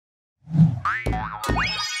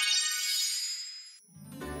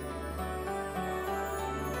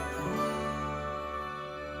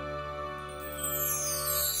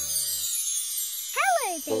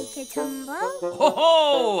Tumble.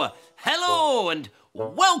 Ho-ho! Hello and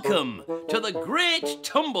welcome to the Great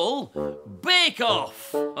Tumble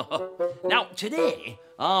Bake-Off. Now, today,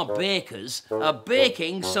 our bakers are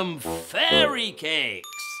baking some fairy cakes.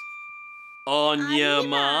 On your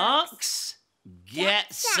marks,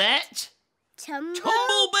 get set,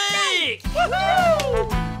 tumble bake! Woohoo!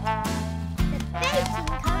 The baking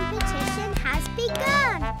competition has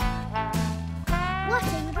begun. What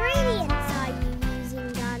ingredients are you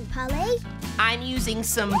using, Aunt Polly? I'm using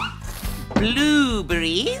some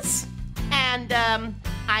blueberries and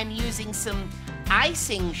I'm using some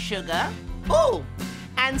icing sugar. Oh,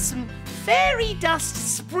 and some fairy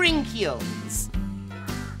dust sprinkles.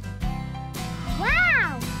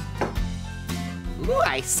 Wow! Ooh,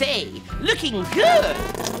 I say, looking good.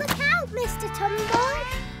 Look out, Mr Tumble.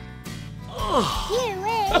 Oh.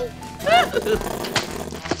 Huey.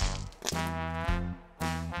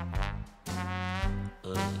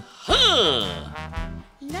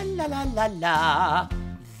 La la la la la.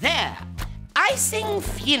 There, icing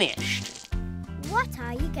finished. What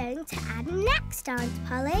are you going to add next, Aunt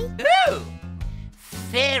Polly? Ooh,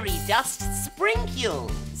 fairy dust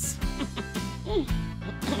sprinkles.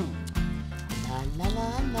 La la la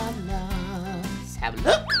la la. Let's have a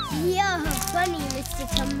look. You're funny, Mr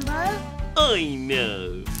Tumble. I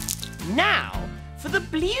know. Now for the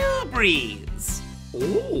blueberries.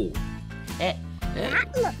 Oh.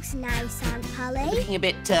 That looks nice, Aunt Polly. Looking a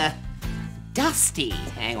bit dusty.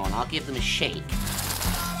 Hang on, I'll give them a shake.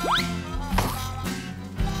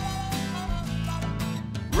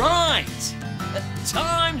 Right.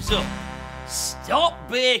 Time's up. Stop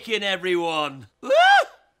baking, everyone.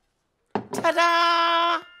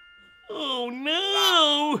 Ta-da! Oh,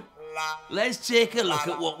 no. Let's take a look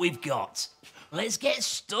at what we've got. Let's get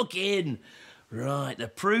stuck in. Right, the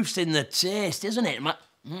proof's in the taste, isn't it?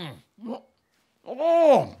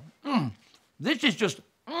 This is just,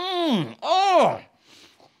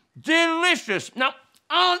 delicious. Now,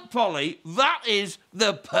 Aunt Polly, that is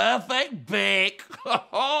the perfect bake.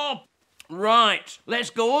 Right, let's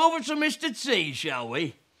go over to Mr T, shall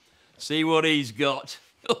we? See what he's got.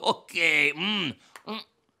 Okay,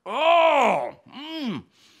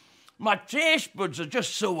 my taste buds are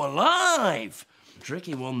just so alive.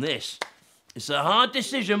 Tricky one, this. It's a hard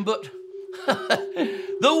decision, but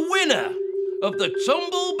the winner of the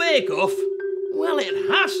Tumble Bake-Off, well, it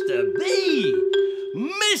has to be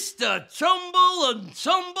Mr Tumble and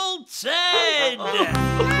Tumble Ted.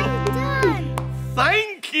 Well done.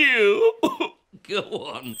 Thank you. Go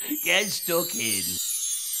on, get stuck in.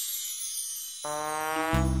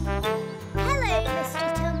 Hello,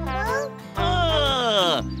 Mr Tumble.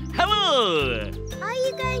 Ah, hello. Are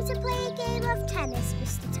you going to play a game of tennis,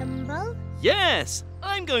 Mr Tumble? Yes,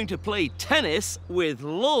 I'm going to play tennis with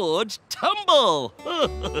Lord Tumble.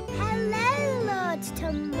 Hello, Lord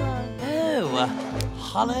Tumble. Oh,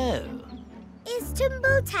 hello. Is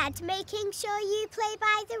Tumble Ted making sure you play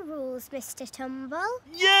by the rules, Mr Tumble?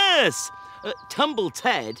 Yes, Tumble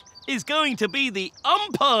Ted is going to be the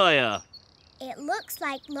umpire. It looks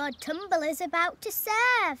like Lord Tumble is about to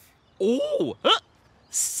serve. Oh,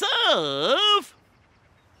 serve?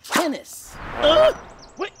 Tennis.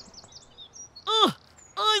 Wait.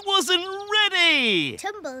 I wasn't ready.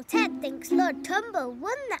 Tumble Ted thinks Lord Tumble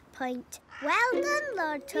won that point. Well done,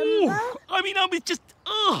 Lord Tumble. Ooh, I was just...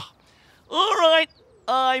 All right,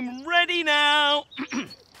 I'm ready now.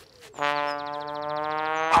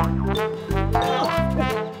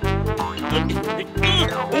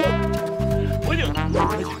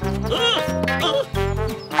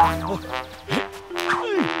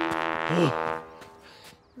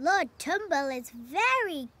 Lord Tumble is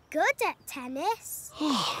very good at tennis.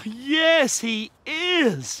 Oh, yes, he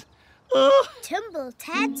is. Tumble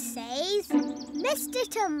Ted says, Mr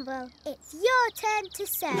Tumble, it's your turn to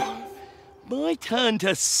serve. My turn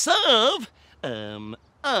to serve?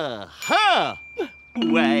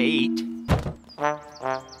 Wait.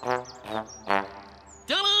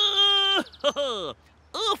 Ta-da!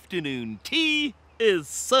 Afternoon tea is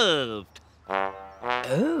served.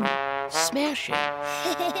 Oh, smashing.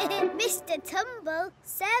 Mr Tumble,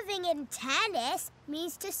 serving in tennis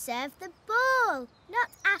means to serve the ball, not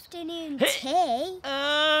afternoon tea.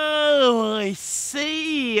 Oh, I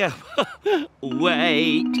see.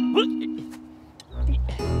 Wait.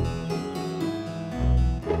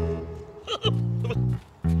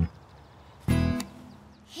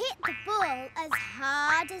 Hit the ball as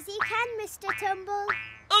hard as you can, Mr Tumble.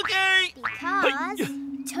 Okay. Because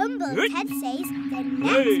Tumble Ted says the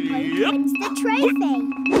next point wins the trophy.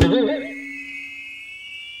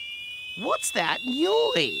 What's that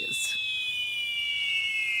noise?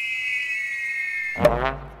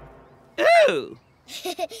 Oh!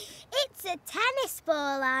 It's a tennis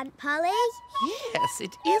ball, Aunt Polly. Yes,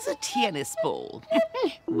 it is a tennis ball.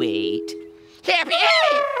 Wait. Happy!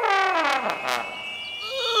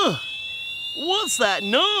 Ugh, what's that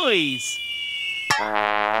noise?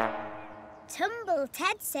 Tumble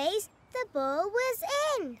Ted says the ball was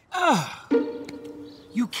in.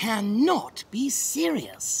 You cannot be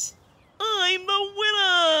serious. I'm the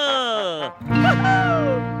winner!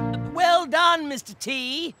 Well done, Mr.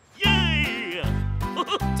 T. Yay!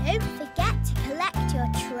 Don't forget to collect your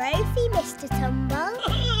trophy, Mr Tumble.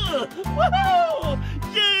 Woohoo!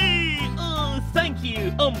 Yay! Oh, thank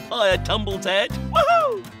you, Umpire Tumbleted.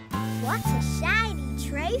 Woohoo! What a shiny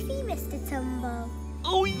trophy, Mr Tumble.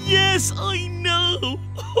 Oh, yes, I know.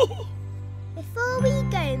 Before we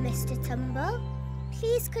go, Mr Tumble,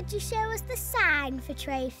 please could you show us the sign for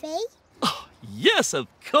trophy? Oh, yes, of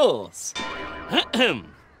course.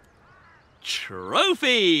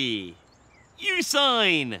 Trophy. You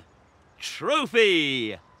sign.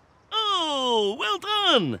 Trophy. Oh, well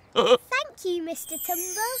done. Thank you, Mr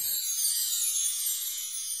Tumble.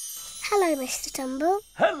 Hello, Mr Tumble.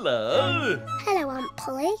 Hello. Hello, Aunt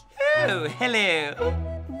Polly. Oh, hello.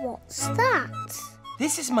 What's that?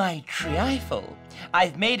 This is my Trifle.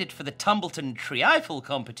 I've made it for the Tumbleton Trifle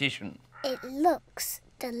competition. It looks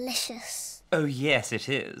delicious. Oh, yes, it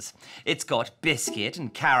is. It's got biscuit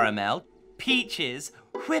and caramel, peaches,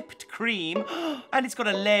 whipped cream, and it's got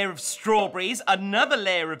a layer of strawberries, another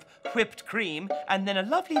layer of whipped cream, and then a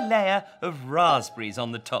lovely layer of raspberries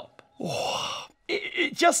on the top. Oh,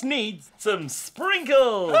 it just needs some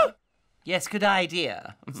sprinkles. Yes, good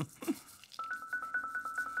idea.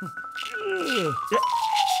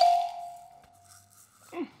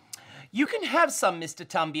 You can have some, Mr.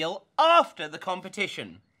 Tumble, after the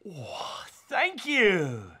competition. Oh, thank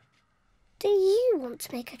you. Do you want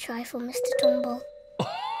to make a trifle, Mr Tumble?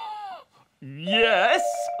 Yes.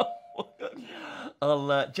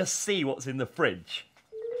 I'll just see what's in the fridge.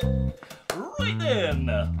 Right then.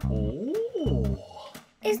 Oh.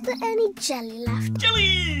 Is there any jelly left?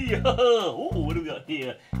 Jelly! Oh, what do we got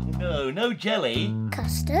here? No jelly.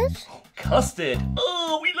 Custard? Custard.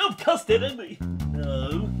 Oh, we love custard, don't we?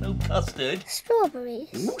 No custard. Strawberries?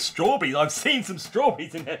 Ooh, strawberries. I've seen some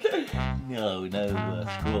strawberries in there. No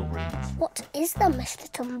strawberries. What is them,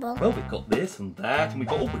 Mr Tumble? Well, we've got this and that, and we've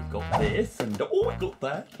got this, and we've got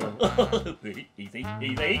that.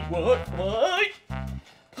 Easy. What?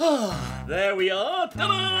 There we are.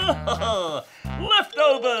 Ta-da!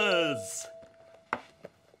 Leftovers.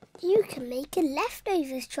 You can make a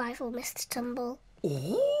leftovers trifle, Mr Tumble.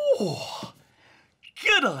 Oh,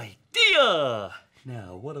 good idea.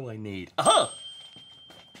 Now, what do I need? Aha!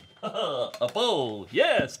 A bowl,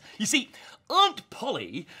 yes. You see, Aunt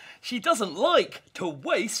Polly, she doesn't like to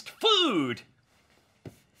waste food.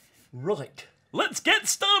 Right, let's get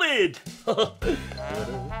started.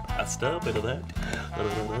 Pasta, bit of that.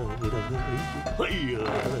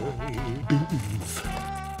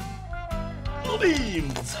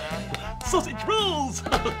 Beans. Sausage rolls.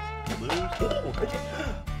 Pizza.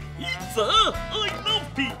 I love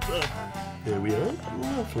pizza. There we are.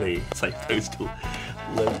 Lovely. Save those till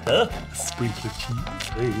later. Sprinkle of cheese.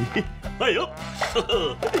 Hey. Hey up.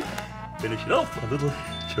 Finish it off. A little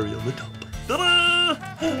cherry on the top. Ta-da!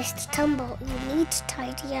 Mr Tumble, you need to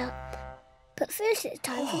tidy up. But first it's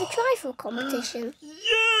time for the trifle competition.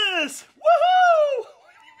 Yes! Woohoo!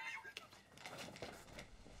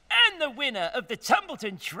 And the winner of the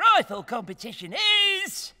Tumbleton Trifle competition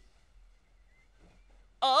is...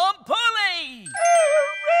 Aunt Polly!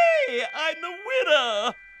 Hooray! I'm the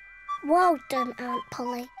winner! Well done, Aunt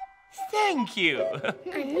Polly. Thank you.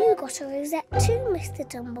 And you got a rosette too, Mr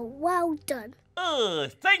Tumble. Well done. Oh,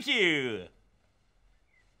 thank you.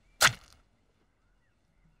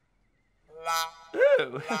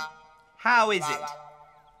 Oh, how is it?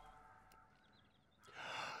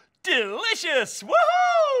 Delicious!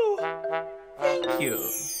 Woohoo! Thank you.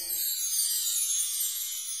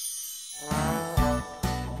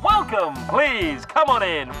 Welcome, please. Come on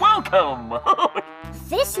in. Welcome.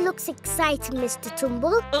 This looks exciting, Mr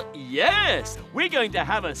Tumble. Yes, we're going to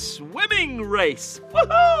have a swimming race.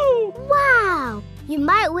 Woohoo! Wow! You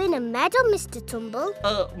might win a medal, Mr Tumble.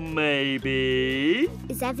 Maybe.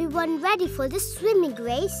 Is everyone ready for the swimming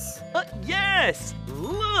race? Yes.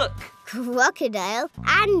 Look. Crocodile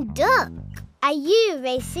and duck. Are you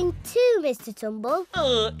racing too, Mr Tumble?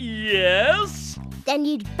 Yes. Then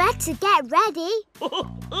you'd better get ready.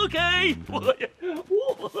 Okay. Woohoo!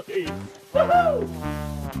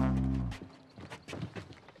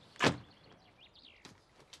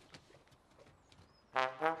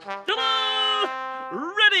 Ta-da!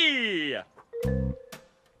 Ready!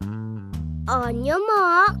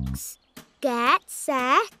 Get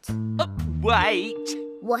set. Wait.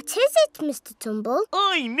 What is it, Mr Tumble?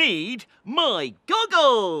 I need my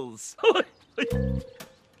goggles.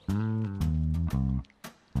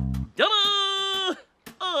 Ta-da!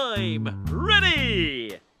 I'm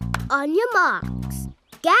ready. On your marks.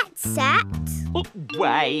 Get set.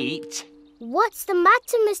 Wait. What's the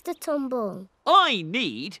matter, Mr Tumble? I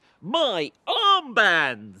need my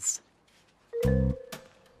armbands.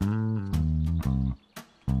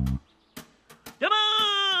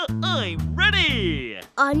 Ta-da! I'm ready.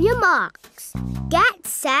 On your marks. Get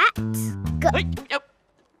set. Go.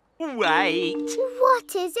 Wait.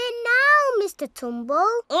 What is it now, Mr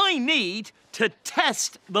Tumble? I need to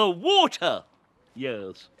test the water.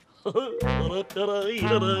 Yes. Oh,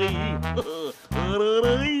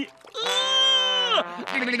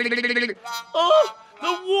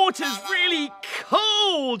 the water's really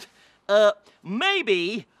cold.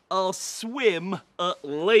 Maybe I'll swim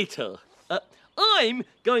later. I'm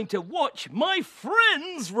going to watch my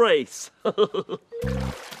friends race.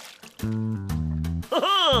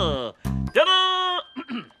 Ta-da!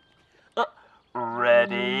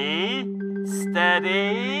 Ready,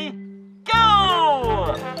 steady,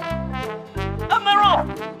 go! And they're off!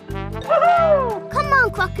 Woohoo! Come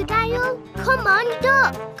on, Crocodile. Come on,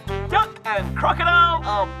 Duck. Duck and Crocodile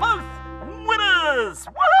are both winners!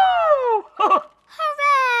 Woohoo!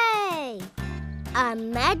 Hooray! A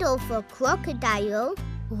medal for Crocodile.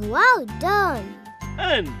 Well done.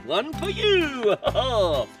 And one for you!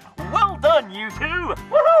 Well done, you two!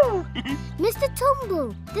 Woohoo! Mr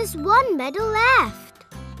Tumble, there's one medal left.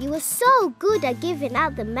 You were so good at giving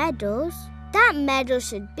out the medals. That medal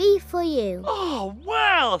should be for you. Oh,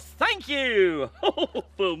 wow! Thank you!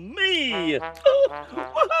 For me!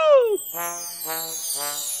 Woohoo!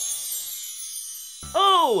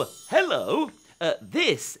 Oh, hello.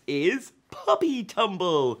 This is Puppy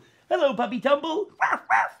Tumble. Hello, Puppy Tumble.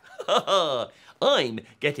 I'm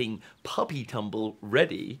getting Puppy Tumble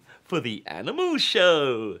ready for the animal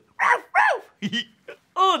show.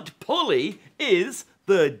 Aunt Polly is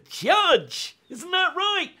the judge. Isn't that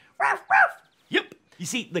right? Yep. You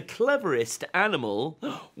see, the cleverest animal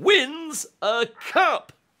wins a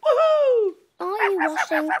cup. Woohoo! Are you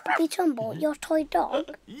washing Puppy Tumble, your toy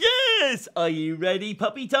dog? Yes! Are you ready,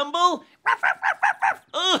 Puppy Tumble?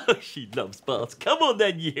 Oh, she loves baths. Come on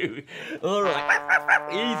then, you. All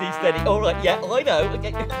right. Easy, steady. All right, yeah, I know.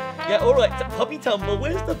 Okay. Yeah, all right. Puppy Tumble,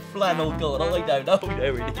 where's the flannel gone? I don't know.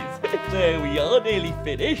 There it is. There we are, nearly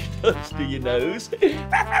finished. Touch to your nose.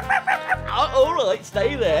 All right,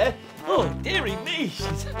 stay there. Oh, dearie me,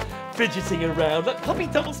 she's fidgeting around. Look, Puppy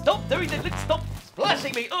Tumble, stop doing it. Look, stop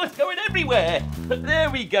splashing me. Oh, it's going everywhere. There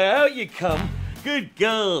we go. Out you come. Good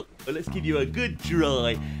girl. Well, let's give you a good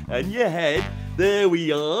dry. And your head. There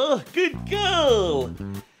we are. Good girl.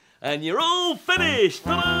 And you're all finished.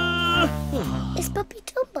 Ta-da! Is Puppy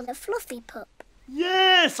Tumble a fluffy pup?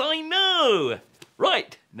 Yes, I know.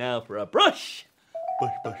 Right, now for a brush.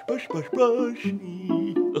 Brush, brush, brush, brush, brush.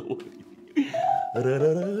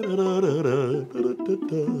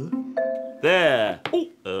 There.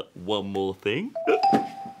 Oh, one more thing.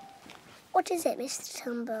 What is it, Mr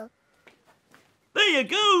Tumble? There you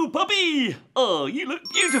go, puppy. Oh, you look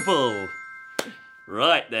beautiful.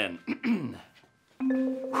 Right then.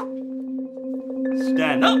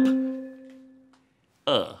 Stand up.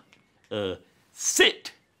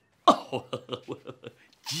 Sit. Oh,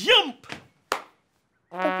 jump.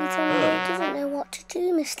 Puppy Tumble doesn't know what to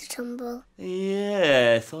do, Mr Tumble.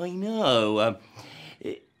 Yes, I know.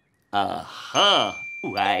 Aha.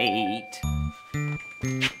 Wait.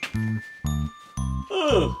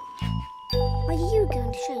 Oh. Are you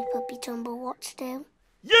going to show Puppy Tumble what to do?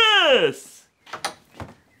 Yes!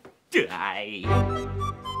 Aye.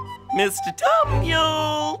 Mr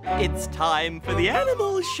Tumble, it's time for the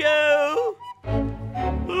animal show.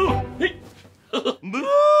 Oh, hey.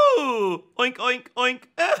 Moo! Oink, oink, oink.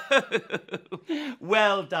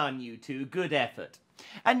 Well done, you two. Good effort.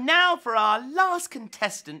 And now for our last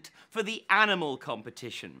contestant for the animal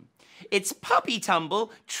competition. It's Puppy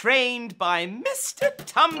Tumble, trained by Mr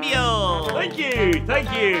Tumble. Thank you, thank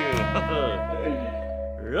you.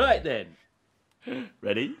 Right then.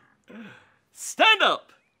 Ready? Stand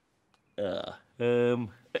up.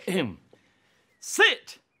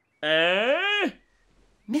 Sit.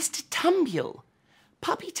 Mr Tumble,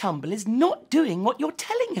 Puppy Tumble is not doing what you're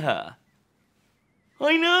telling her.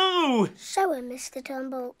 I know. Show her, Mr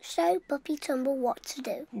Tumble. Show Puppy Tumble what to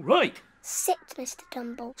do. Right. Sit, Mr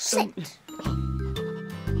Tumble. Sit.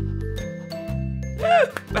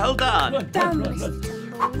 Well done. Down, Mr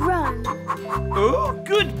Tumble. Run. Oh,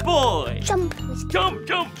 good boy. Jump, Mr Jump,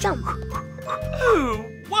 jump. Jump. Oh,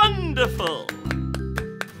 wonderful. Wonderful.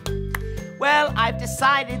 Well, I've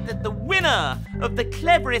decided that the winner of the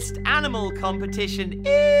cleverest animal competition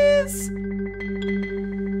is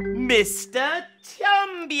Mr.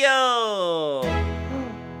 Tumble.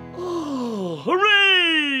 Oh,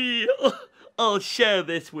 hooray! I'll share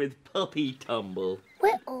this with Puppy Tumble.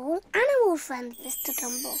 We're all animal friends, Mr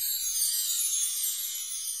Tumble.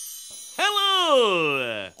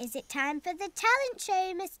 Hello! Is it time for the talent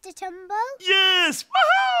show, Mr Tumble? Yes!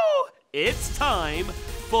 Woohoo! It's time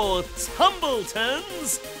for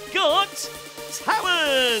Tumbleton's Got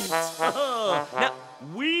Talent! Now,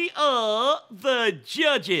 we are the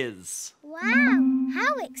judges. Wow,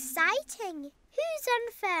 how exciting. Who's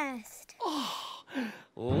on first?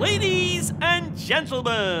 Ladies and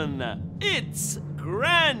gentlemen, it's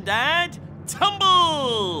Grandad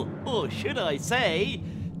Tumble! Or should I say,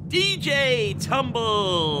 DJ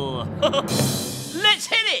Tumble! Let's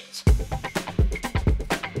hit it!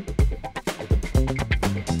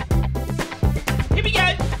 Here we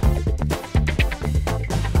go!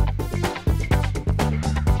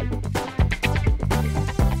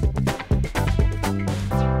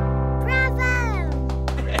 Bravo!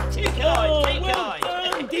 Keep going, keep going.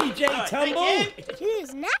 DJ Tumble.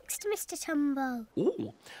 Who's next, Mr Tumble?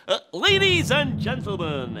 Ooh. Ladies and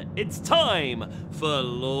gentlemen, it's time for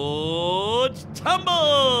Lord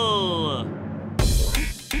Tumble!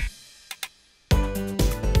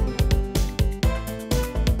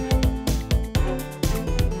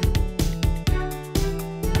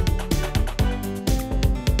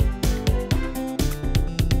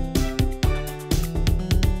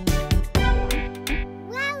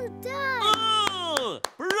 Well done. Oh,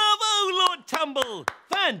 bravo, Lord Tumble!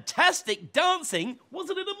 Fantastic dancing!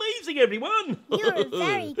 Wasn't it amazing, everyone? You're a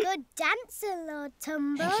very good dancer, Lord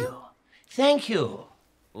Tumble. Thank you.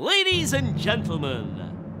 Ladies and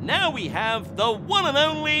gentlemen, now we have the one and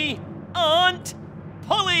only Aunt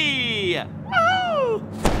Polly! Woo!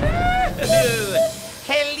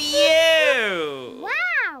 Hello!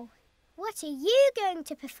 Wow! What are you going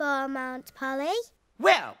to perform, Aunt Polly?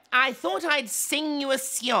 Well, I thought I'd sing you a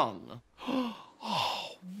song.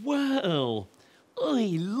 Well,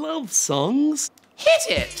 I love songs. Hit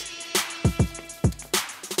it!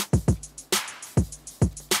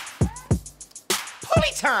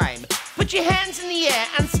 Polly time! Put your hands in the air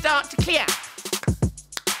and start to clap.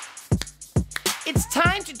 It's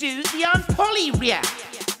time to do the Aunt Polly rap.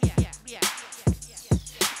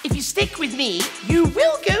 If you stick with me, you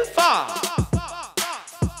will go far.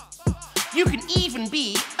 You can even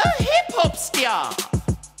be a hip-hop star.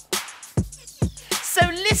 So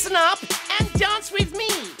listen up and dance with me.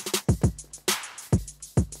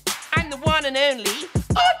 I'm the one and only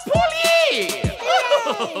Aunt Polly!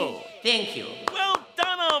 Oh, thank you. Well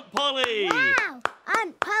done, Aunt Polly! Wow!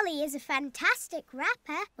 Aunt Polly is a fantastic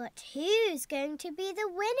rapper, but who's going to be the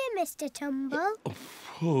winner, Mr Tumble?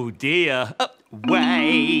 Oh dear.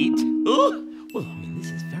 Wait. Oh, well, I mean,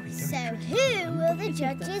 this is very So who will the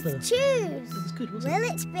judges choose? Will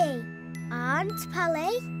it be Aunt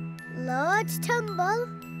Polly, Lord Tumble,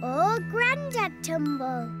 or Grandad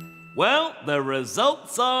Tumble? Well, the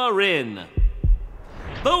results are in.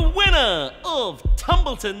 The winner of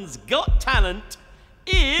Tumbleton's Got Talent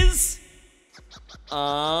is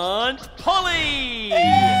Aunt Polly!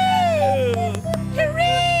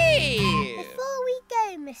 Hooray! Before we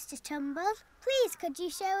go, Mr Tumble, please could you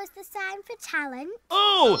show us the sign for talent?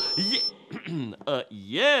 Oh,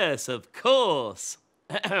 yes, of course.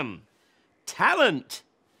 Talent.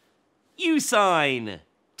 You sign.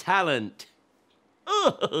 Talent.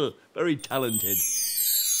 Oh, very talented.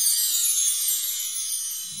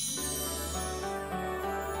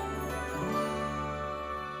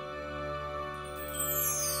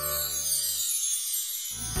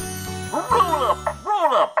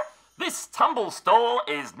 Roll up. This tumble store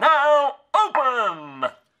is now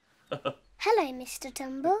open. Hello, Mr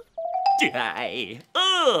Tumble. Hi.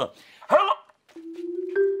 Oh, hello.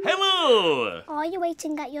 Hello. Are you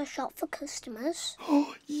waiting at your shop for customers?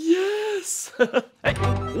 Oh, yes. Hey,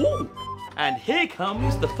 ooh, and here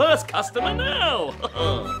comes the first customer now.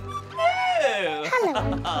 Hello,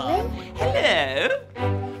 Aunt Polly. Hello.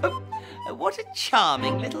 Oh, what a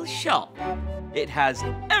charming little shop. It has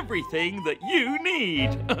everything that you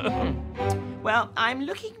need. Well, I'm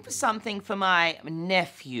looking for something for my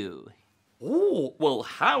nephew. Oh, well,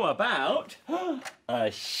 how about a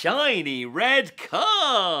shiny red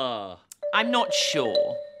car? I'm not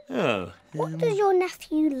sure. Oh, What does your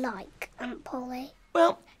nephew like, Aunt Polly?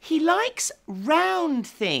 Well, he likes round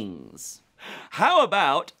things. how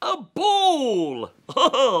about a ball?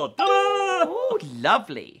 Oh, ta-da! Oh,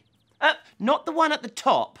 lovely. Not the one at the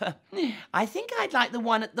top. I think I'd like the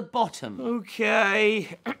one at the bottom.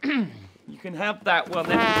 OK. You can have that one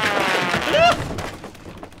then.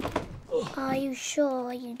 Are you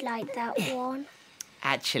sure you'd like that one?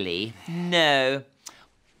 Actually, no.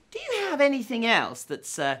 Do you have anything else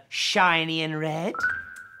that's shiny and red?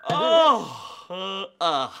 Oh,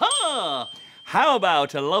 aha! How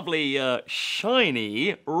about a lovely,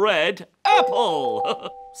 shiny red apple?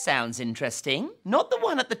 Sounds interesting. Not the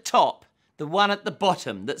one at the top, the one at the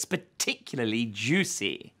bottom that's particularly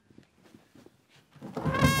juicy.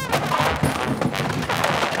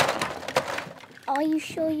 Are you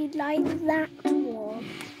sure you'd like that one?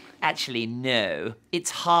 Actually, no.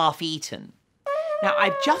 It's half eaten. Now,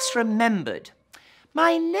 I've just remembered.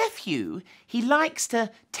 My nephew, he likes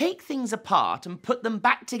to take things apart and put them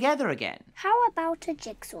back together again. How about a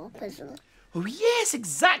jigsaw puzzle? Oh, yes,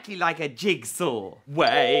 exactly like a jigsaw.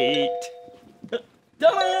 Wait.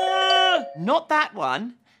 Ta-da! Not that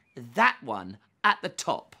one at the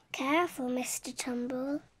top. Careful, Mr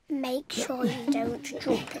Tumble. Make sure you don't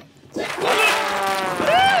drop it.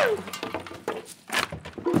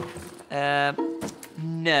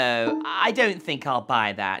 No, I don't think I'll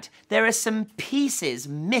buy that. There are some pieces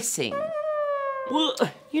missing. Well,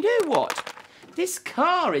 you know what? This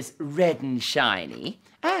car is red and shiny,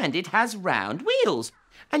 and it has round wheels,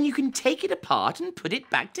 and you can take it apart and put it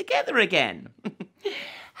back together again.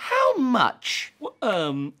 How much?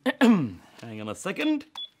 Hang on a second.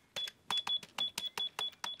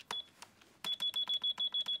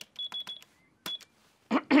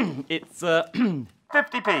 It's,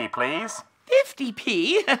 50p, please.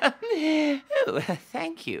 50p? Oh,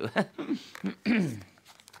 thank you.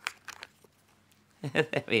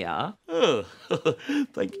 There we are. Oh,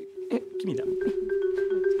 thank you. Give me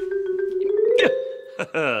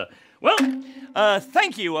that. Well,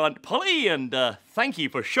 thank you, Aunt Polly, and thank you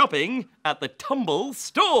for shopping at the Tumble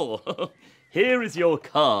store. Here is your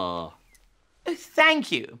car.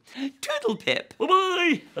 Thank you. Toodle pip.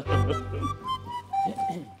 Bye-bye.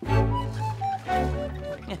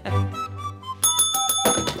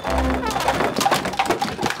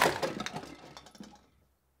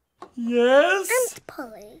 Yes? Aunt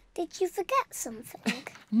Polly, did you forget something?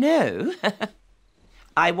 No.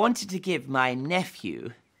 I wanted to give my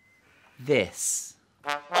nephew this.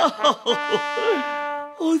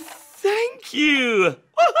 Oh, thank you.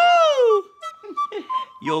 Woohoo!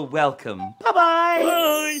 You're welcome. Bye-bye.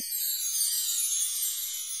 Bye.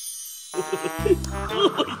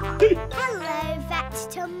 Hello, Vet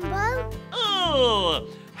Tumble. Oh,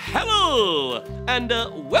 hello, and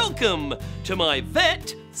welcome to my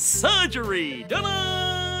vet surgery.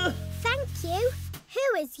 Ta-da! Thank you.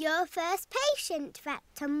 Who is your first patient, Vet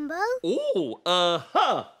Tumble?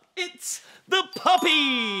 Oh, it's the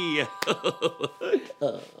puppy.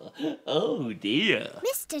 Oh, dear.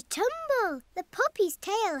 Mr Tumble, the puppy's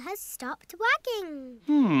tail has stopped wagging.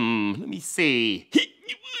 Let me see.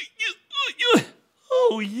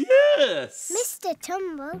 Oh, yes. Mr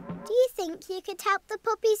Tumble, do you think you could help the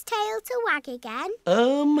puppy's tail to wag again?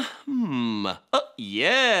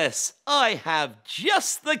 Yes, I have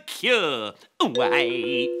just the cure.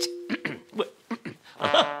 Wait. What?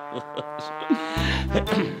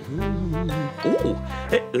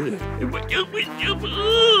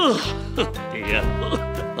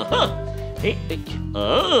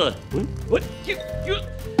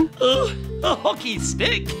 A hockey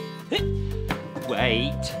stick.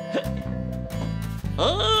 Wait.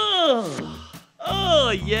 Oh,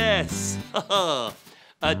 yes.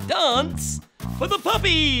 A dance for the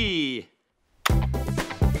puppy.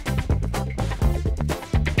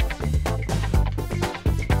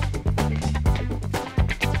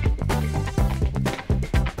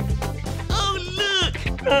 Oh, look.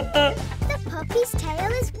 The puppy's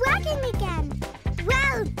tail is wagging again.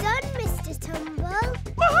 Well done, Mr Tumble.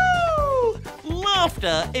 Woohoo!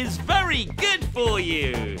 Laughter is very good for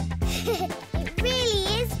you. It really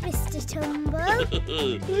is, Mr Tumble.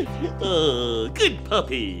 Oh, good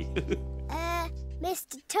puppy.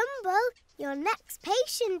 Mr Tumble, your next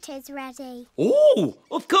patient is ready. Oh,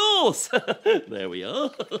 of course. There we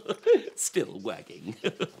are. Still wagging.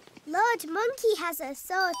 Lord Monkey has a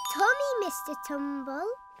sore tummy, Mr Tumble.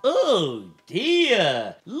 Oh,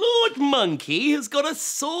 dear. Lord Monkey has got a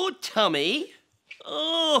sore tummy.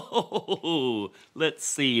 Oh, let's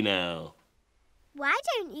see now. Why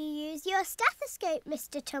don't you use your stethoscope,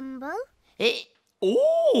 Mr Tumble?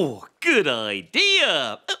 Oh, good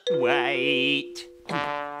idea. Wait. A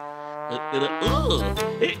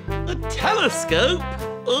telescope.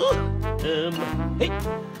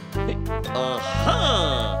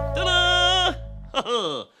 Aha!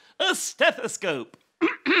 Ta-da! A stethoscope.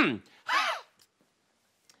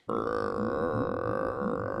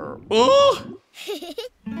 Oh!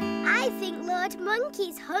 I think Lord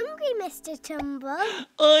Monkey's hungry, Mr Tumble.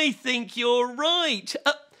 I think you're right.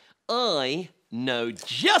 I know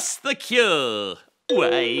just the cure.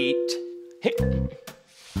 Wait. It's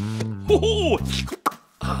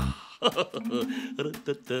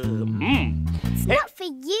not for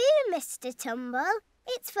you, Mr Tumble.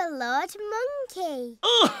 It's for Lord Monkey.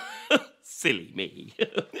 Oh, silly me.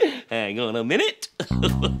 Hang on a minute.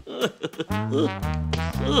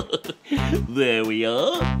 There we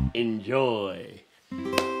are. Enjoy.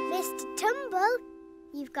 Mr Tumble,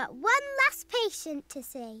 you've got one last patient to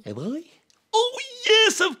see. Have I? Oh,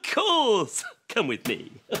 yes, of course. Come with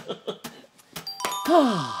me.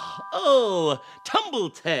 Oh, Tumble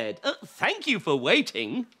Ted, thank you for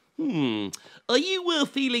waiting. Are you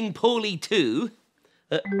feeling poorly too?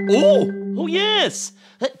 Oh, yes.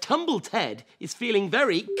 Tumble Ted is feeling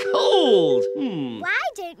very cold. Why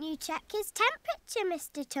don't you check his temperature,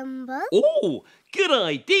 Mr Tumble? Oh, good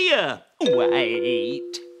idea.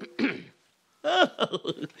 Wait.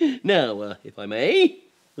 Now, if I may.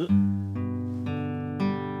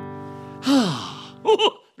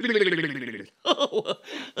 Oh,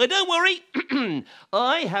 don't worry.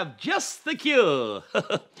 I have just the cure.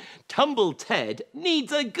 Tumble Ted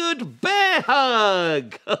needs a good bear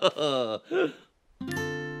hug.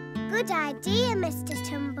 Good idea, Mr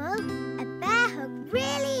Tumble. A bear hug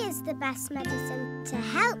really is the best medicine to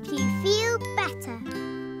help you feel better.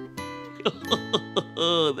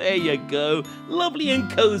 There you go. Lovely and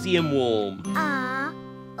cosy and warm.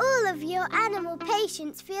 All of your animal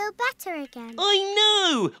patients feel better again. I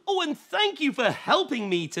know. Oh, and thank you for helping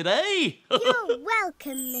me today. You're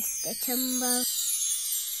welcome, Mr Tumble.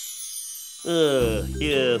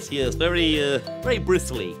 Yes, very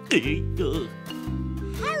bristly. Hello,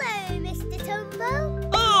 Mr Tumble.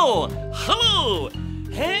 Oh, hello.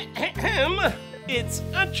 It's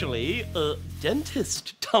actually a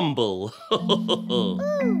dentist Tumble. Ooh,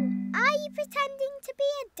 are you pretending to be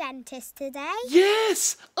a dentist today?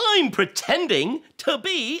 Yes, I'm pretending to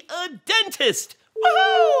be a dentist.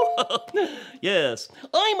 Woohoo! Yes,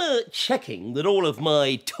 I'm checking that all of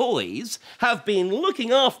my toys have been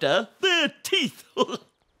looking after their teeth.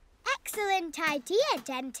 Excellent idea,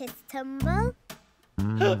 Dentist Tumble.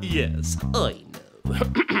 Yes, I know.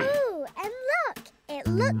 Ooh, and look, it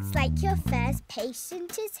looks like your first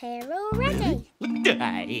patient is here already.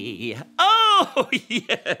 Hey. Oh,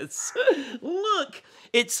 yes. Look,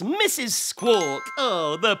 it's Mrs. Squawk.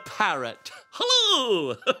 Oh, the parrot.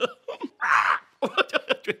 Hello.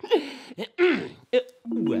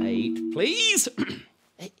 Wait, please.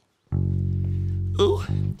 Oh,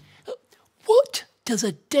 what does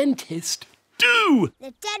a dentist do?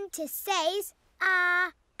 The dentist says,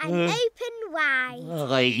 and open wide.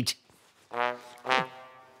 Right.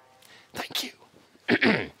 Thank you.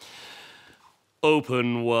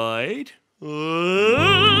 Open wide.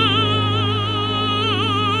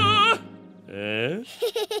 Yes.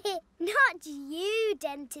 Not you,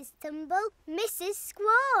 Dentist Tumble. Mrs.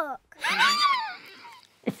 Squawk.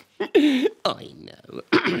 I know.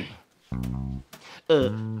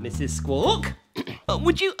 Mrs. Squawk,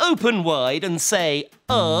 would you open wide and say,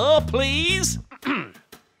 please?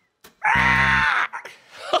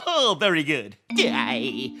 Oh, very good.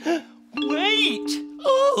 Yay. Wait.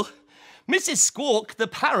 Oh, Mrs. Squawk, the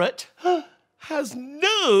parrot, has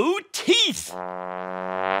no teeth.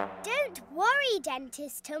 Don't worry,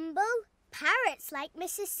 Dentist Tumble. Parrots like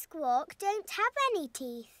Mrs. Squawk don't have any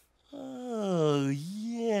teeth. Oh,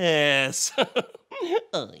 yes.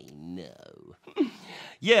 I know.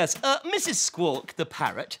 Yes, Mrs. Squawk, the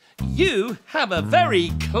parrot, you have a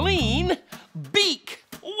very clean beak.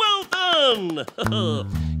 Well done.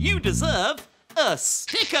 You deserve a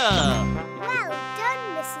sticker. Well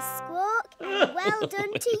done, Mrs. Squawk. Well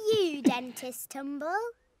done to you, Dentist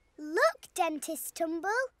Tumble. Look, Dentist Tumble,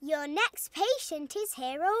 your next patient is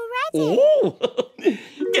here already. Oh,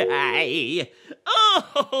 yay.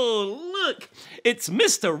 Oh, look, it's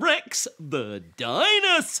Mr. Rex, the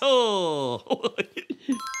dinosaur.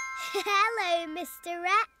 Hello, Mr.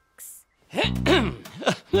 Rex.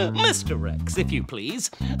 Mr. Rex, if you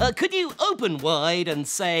please, could you open wide and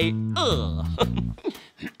say,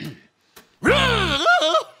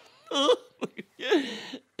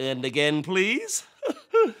 And again, please.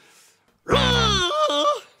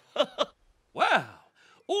 Wow,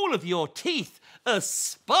 all of your teeth are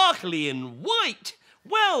sparkly and white.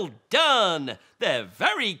 Well done. They're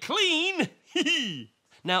very clean.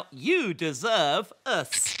 Now, you deserve a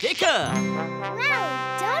sticker.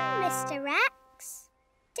 Well done, Mr. Rex.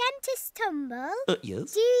 Dentist Tumble?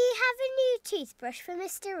 Yes? Do you have a new toothbrush for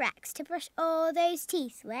Mr Rex to brush all those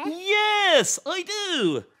teeth with? Yes, I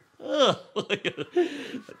do. Oh,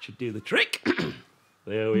 that should do the trick.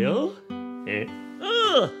 There we are.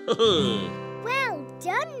 Well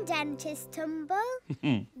done, Dentist Tumble.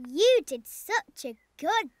 You did such a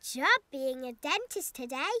good job being a dentist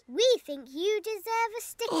today. We think you deserve a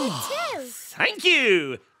sticker too. Thank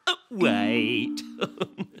you. Wait.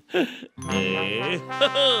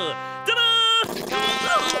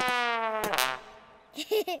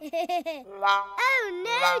 Oh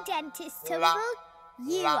no, Dentist Tumble.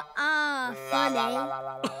 You are funny.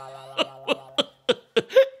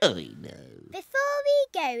 I know. Before we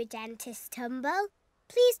go, Dentist Tumble,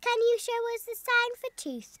 please can you show us the sign for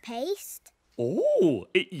toothpaste? Oh,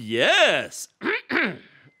 yes.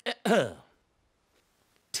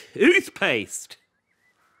 Toothpaste.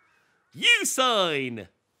 You sign.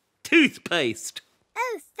 Toothpaste.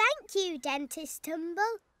 Oh, thank you, Dentist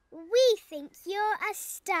Tumble. We think you're a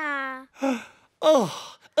star.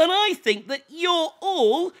 Oh, and I think that you're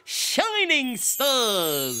all shining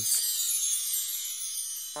stars.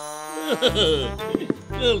 Well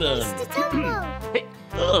done. Mr Tumble. Hey,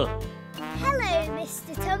 oh, Hello,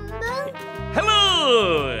 Mr Tumble.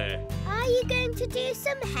 hello. Are you going to do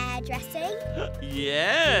some hairdressing?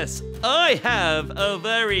 Yes, I have a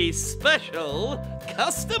very special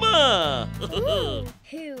customer. Ooh,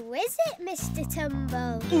 who is it, Mr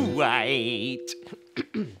Tumble? Wait.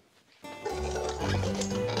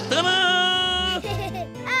 Ta-da!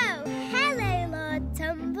 Oh, hello, Lord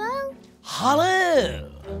Tumble. Hello.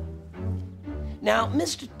 Now,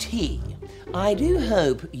 Mr T, I do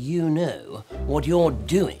hope you know what you're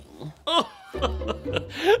doing. Oh,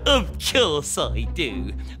 of course I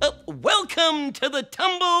do. Welcome to the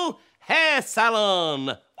Tumble Hair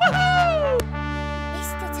Salon. Woohoo!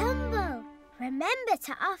 Mr Tumble, remember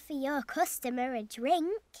to offer your customer a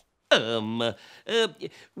drink.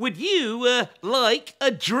 Would you like a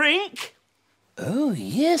drink? Oh,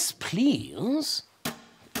 yes, please.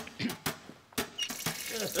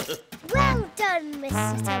 Well done,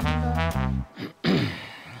 Mr Tumble.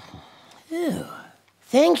 Oh,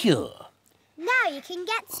 thank you. Now you can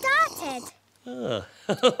get started.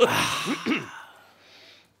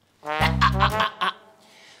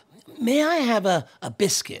 May I have a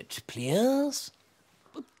biscuit, please?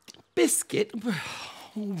 Biscuit?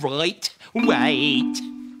 Right, wait.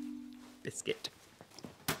 Biscuit.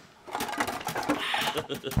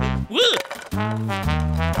 Oh.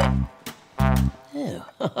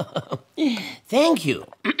 Thank you.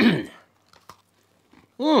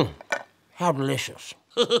 How delicious.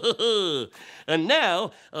 And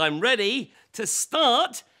now I'm ready to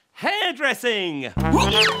start hairdressing.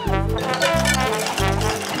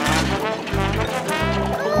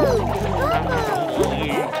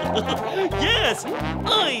 Yes,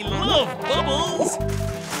 I love bubbles.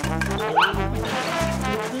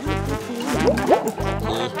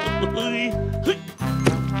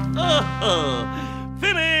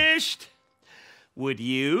 Finished. Would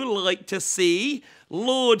you like to see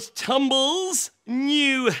Lord Tumble's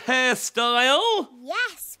new hairstyle?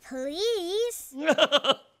 Yes, please.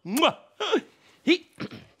 Mwah.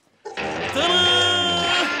 Ta-da!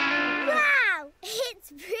 Wow,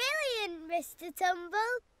 it's brilliant, Mr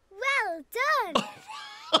Tumble. Well done.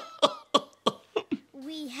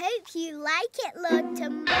 We hope you like it, Lord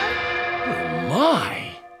Tumble.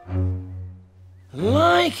 My.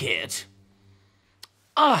 Like it?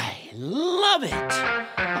 I love it.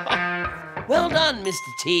 Well done,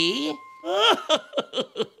 Mr T.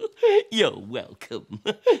 You're welcome.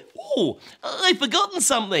 Oh, I've forgotten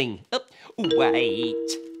something.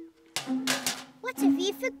 Wait. What have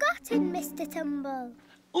you forgotten, Mr Tumble?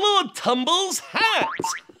 Lord Tumble's hat.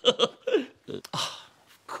 Of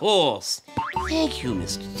course. Thank you,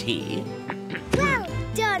 Mr T. Well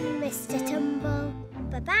done, Mr Tumble.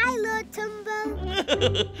 Bye-bye, Lord Tumble.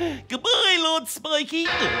 Goodbye, Lord Spiky.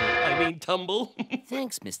 I mean Tumble.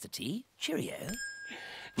 Thanks, Mr T. Cheerio.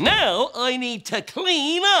 Now I need to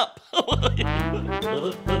clean up.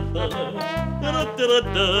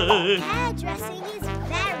 Hairdressing is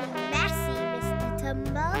very messy, Mr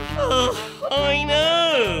Tumble. Oh, I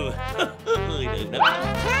know. I don't know.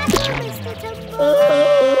 Careful, Mr Tumble.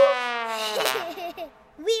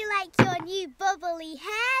 We like your new bubbly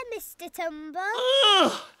hair, Mr Tumble.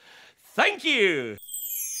 Oh, thank you.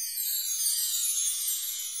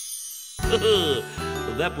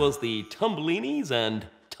 That was the Tumblinies and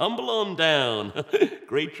Tumble On Down.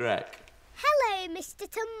 Great track. Hello, Mr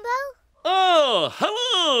Tumble. Oh,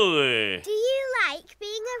 hello! Do you like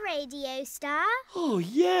being a radio star? Oh,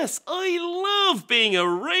 yes, I love being a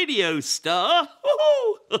radio star.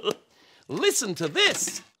 Woohoo! Listen to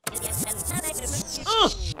this.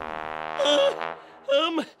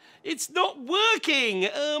 It's not working.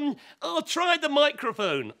 I'll try the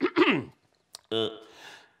microphone.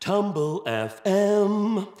 Tumble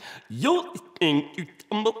FM. You're listening to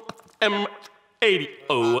Tumble FM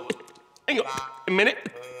radio. Hang on a minute.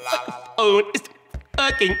 Oh, it's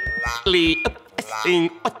working.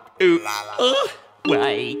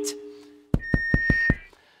 Wait.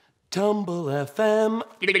 Tumble FM.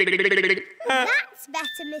 That's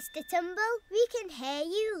better, Mr Tumble. We can hear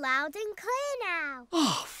you loud and clear now.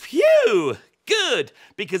 Oh, phew! Good,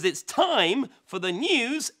 because it's time for the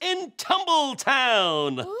news in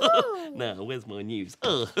Tumbletown. Now, where's my news?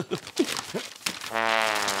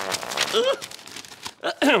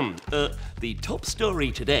 The top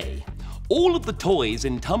story today. All of the toys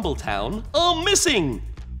in Tumbletown are missing.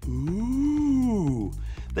 Ooh.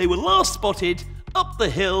 They were last spotted up the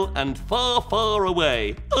hill and far, far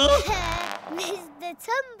away. Mr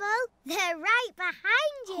Tumble, they're right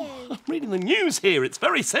behind you. I'm reading the news here. It's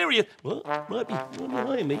very serious. Well, might be one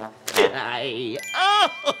behind me. Hey.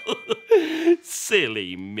 Oh,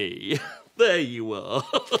 silly me. There you are.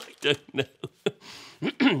 I don't know.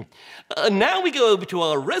 Now we go over to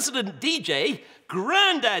our resident DJ,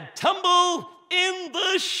 Grandad Tumble in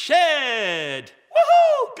the shed.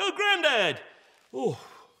 Woohoo! Go, Grandad. Oh.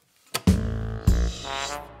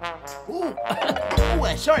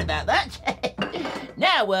 Sorry about that.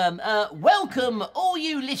 Now, welcome all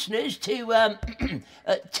you listeners to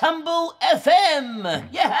Tumble FM.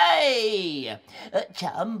 Yay!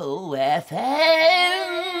 Tumble FM.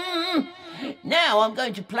 Now I'm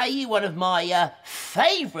going to play you one of my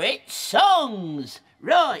favourite songs.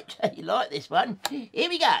 Right, you like this one? Here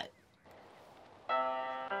we go.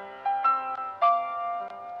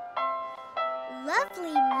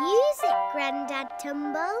 Lovely music, Grandad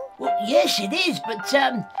Tumble. Well, yes, it is, but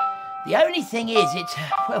the only thing is, it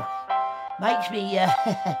makes me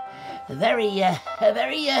very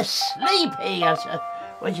sleepy.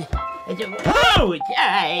 Oh,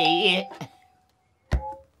 hey.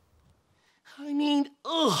 I mean,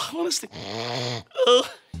 honestly, I'm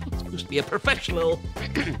supposed to be a professional.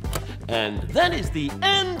 And that is the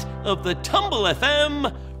end of the Tumble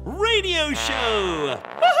FM radio show.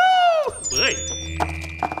 Woohoo! Hey.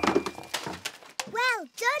 Well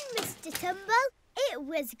done, Mr Tumble. It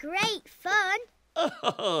was great fun.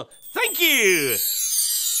 Oh, thank you.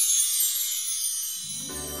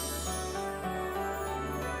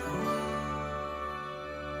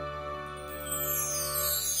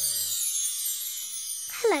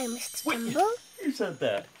 Hello, Mr Tumble. Who said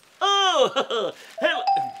that? Oh,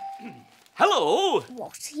 hello.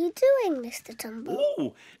 What are you doing, Mr Tumble?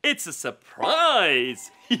 Oh, it's a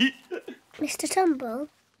surprise. Mr Tumble?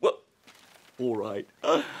 Well, all right.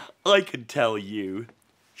 I can tell you.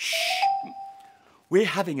 Shh. We're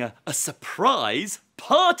having a surprise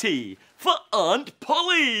party for Aunt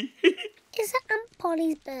Polly. Is it Aunt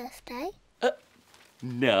Polly's birthday?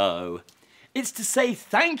 No. It's to say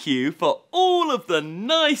thank you for all of the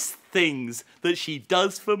nice things that she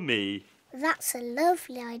does for me. That's a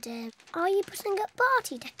lovely idea. Are you putting up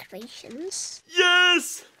party decorations?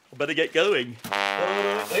 Yes! I better get going.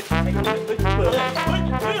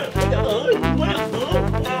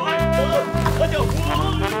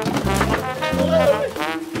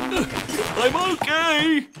 I'm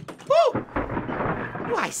okay. Oh,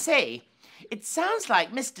 I say, it sounds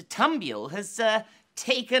like Mr Tumble has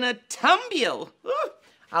taken a tumble.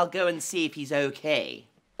 I'll go and see if he's okay.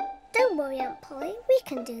 Don't worry, Aunt Polly. We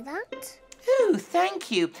can do that. Oh, thank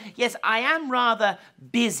you. Yes, I am rather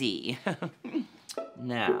busy.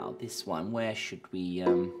 Now, this one, where should we,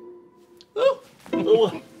 Are you all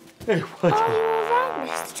right,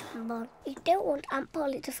 Mr Tumble? You don't want Aunt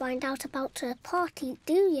Polly to find out about her party,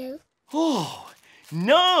 do you? Oh,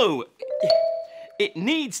 no! It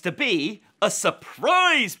needs to be a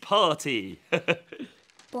surprise party.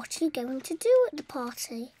 What are you going to do at the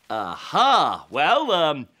party? Aha!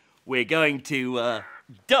 Well, we're going to,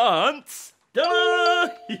 dance.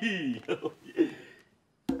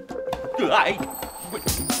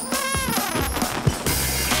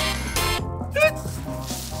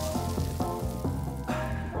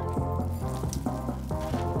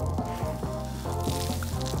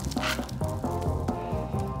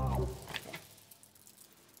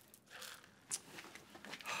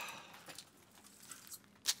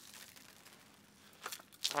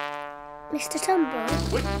 Mr Tumble?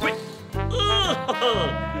 Wait.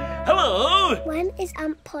 Hello? When is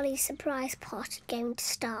Aunt Polly's surprise party going to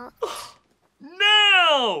start?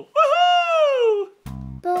 Now! Woohoo!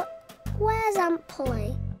 But where's Aunt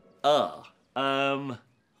Polly? I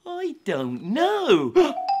don't know.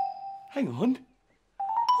 Hang on.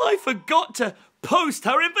 I forgot to post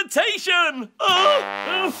her invitation.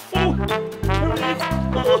 Here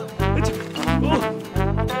it is.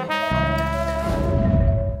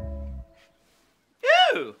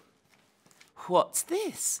 Oh! What's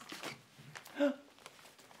this?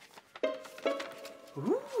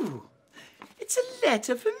 Ooh, it's a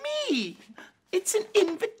letter for me. It's an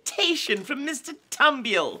invitation from Mr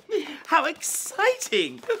Tumble. How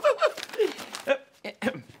exciting!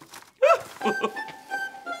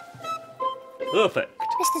 Perfect.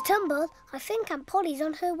 Mr Tumble, I think Aunt Polly's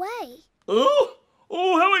on her way. Oh,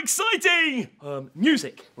 how exciting!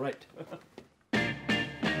 Music, right.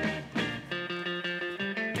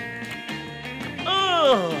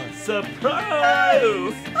 Oh,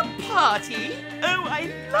 surprise! A party? Oh,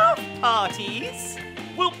 I love parties.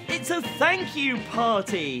 Well, it's a thank you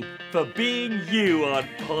party for being you, Aunt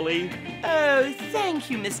Polly. Oh, thank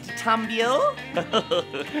you, Mr Tumble.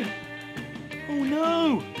 Oh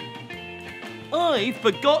no! I've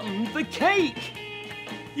forgotten the cake!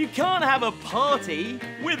 You can't have a party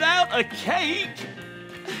without a cake!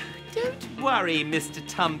 Don't worry, Mr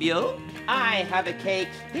Tumble. I have a cake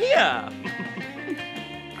Here!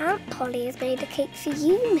 Aunt Polly has made a cake for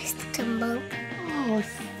you, Mr Tumble. Oh,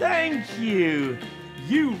 thank you!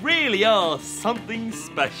 You really are something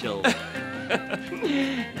special.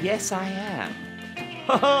 Yes, I am.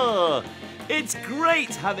 Ha! It's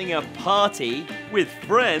great having a party with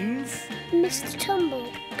friends. Mr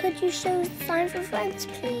Tumble, could you show us the sign for friends,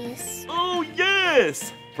 please? Oh,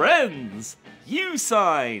 yes! Friends! You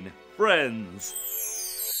sign, friends.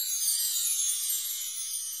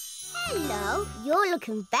 Hello, you're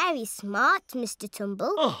looking very smart, Mr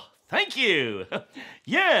Tumble. Oh, thank you.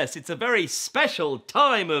 Yes, it's a very special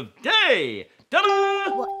time of day.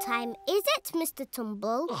 Ta-da! What time is it, Mr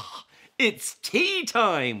Tumble? It's tea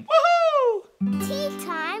time. Woohoo! Tea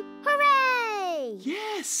time! Hooray!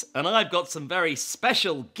 Yes, and I've got some very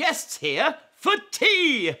special guests here for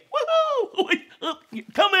tea. Woohoo!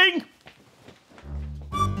 Coming.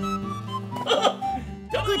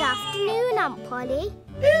 Good afternoon, Aunt Polly.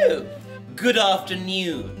 Oh, good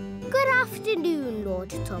afternoon. Good afternoon, Lord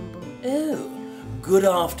Tumble. Oh, good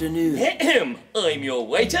afternoon. Ahem, I'm your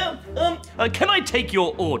waiter. Can I take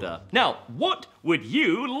your order? Now, what would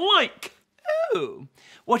you like? Oh,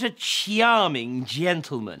 what a charming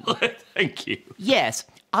gentleman. Thank you. Yes,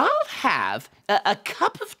 I'll have a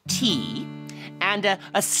cup of tea and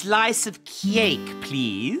a slice of cake,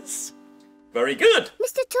 please. Very good.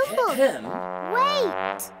 Mr Tumble, Ahem.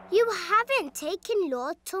 wait! You haven't taken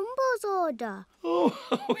Lord Tumble's order. Oh,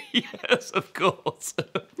 yes, of course.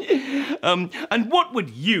 And what would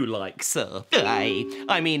you like, sir?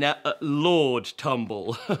 I mean, Lord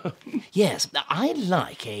Tumble. Yes, I'd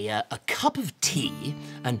like a cup of tea,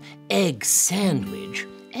 an egg sandwich,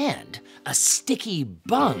 and a sticky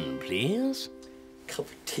bun, please. Cup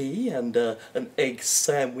of tea and an egg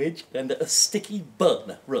sandwich and a sticky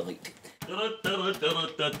bun, right?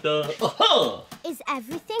 Aha! Is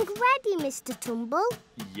everything ready, Mr Tumble?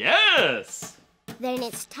 Yes! Then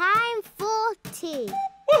it's time for tea.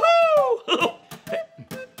 Woohoo!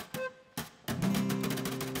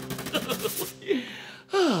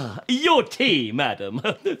 Your tea, madam.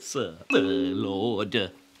 Sir,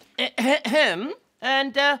 Lord. Ahem.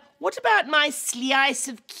 And what about my slice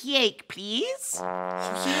of cake, please?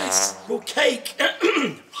 Yes, your cake.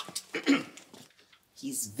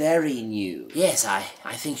 He's very new. Yes, I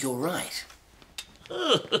think you're right.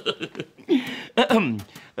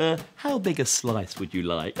 How big a slice would you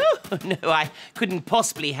like? Oh, no, I couldn't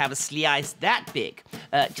possibly have a slice that big.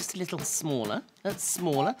 Just a little smaller,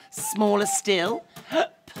 smaller still.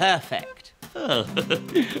 Perfect. Oh,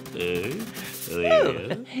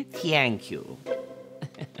 Thank you.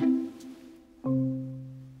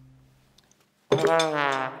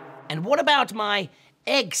 And what about my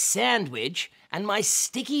egg sandwich and my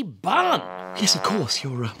sticky bun? yes, of course,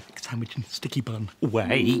 your sandwich and sticky bun.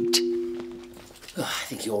 Wait. Oh, I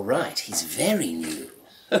think you're right. He's very new.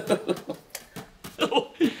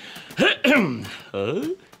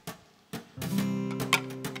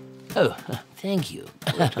 Oh, thank you.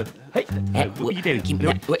 Hey, what are you doing? Give me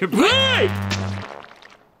that. Wait.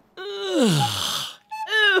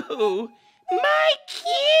 Oh, my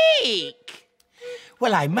cake!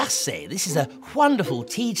 Well, I must say, this is a wonderful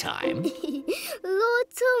tea time. Lord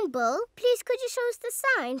Tumble, please could you show us the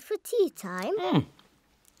sign for tea time?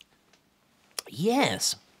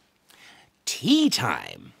 Yes. Tea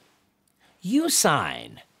time. You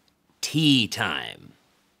sign tea time.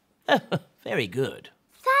 Very good.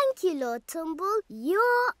 Thank you, Lord Tumble.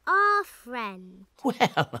 You're our friend.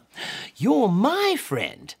 Well, you're my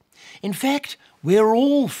friend. In fact, we're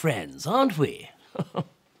all friends, aren't we?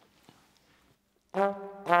 What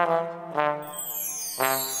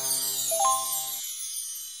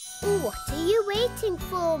are you waiting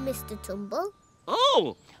for, Mr Tumble?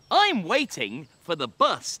 Oh, I'm waiting for the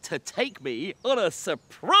bus to take me on a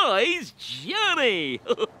surprise journey.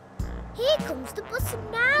 Here comes the bus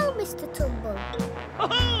now, Mr Tumble.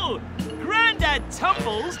 Oh, Grandad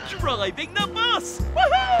Tumble's driving the bus.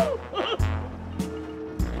 Woohoo!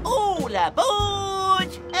 All aboard!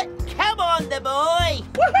 Come on, the boy!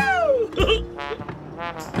 Woohoo!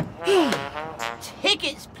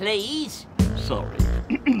 Tickets, please. Sorry.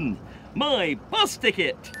 My bus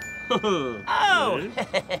ticket. Oh,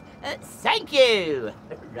 thank you.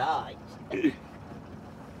 Right.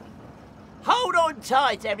 Hold on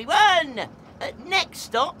tight, everyone. Next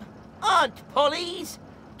stop, Aunt Polly's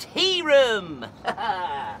tea room.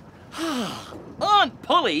 Aunt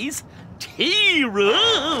Polly's tea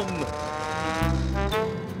room.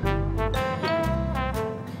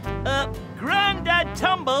 Grandad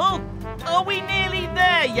Tumble, are we nearly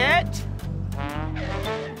there yet?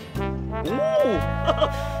 Ooh.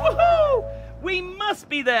 Woohoo! We must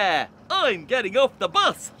be there. I'm getting off the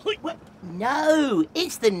bus. No,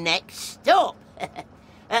 it's the next stop.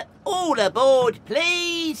 All aboard,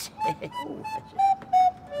 please.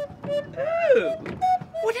 Oh,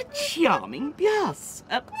 what a charming bus.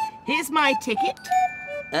 Here's my ticket.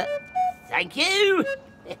 Thank you.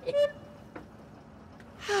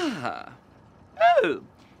 Oh,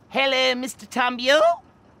 hello, Mr Tumble.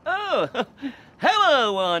 Oh,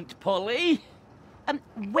 hello, Aunt Polly.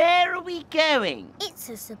 Where are we going? It's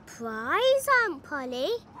a surprise, Aunt Polly.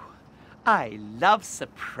 I love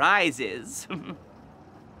surprises.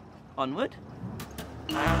 Onward.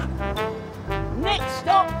 Next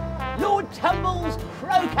stop, Lord Tumble's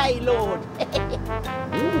Croquet Lord.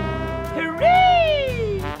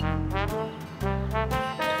 Hooray!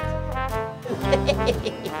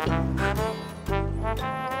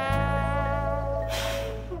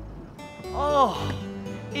 Oh,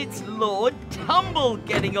 it's Lord Tumble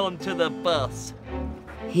getting onto the bus.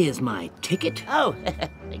 Here's my ticket. Oh,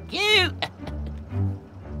 thank you.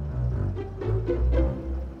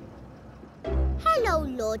 Hello,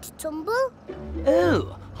 Lord Tumble.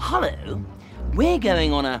 Oh, hello. We're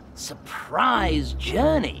going on a surprise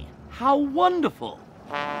journey. How wonderful.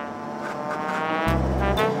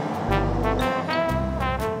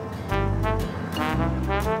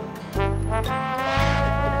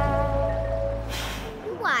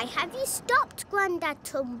 Why have you stopped, Grandad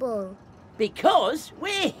Tumble? Because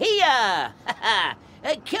we're here.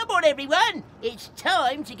 Come on, everyone. It's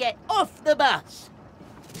time to get off the bus.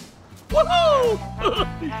 Woohoo!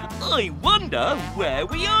 I wonder where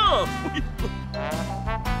we are.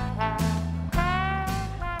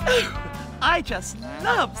 I just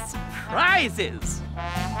love surprises.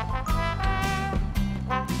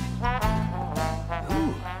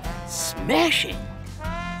 Ooh, smashing.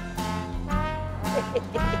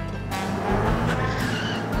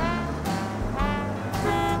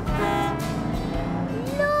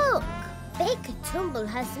 Look! Baker Tumble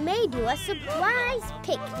has made you a surprise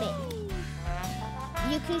picnic.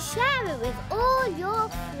 You can share it with all your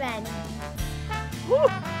friends.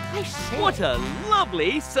 I see. What a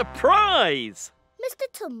lovely surprise. Mr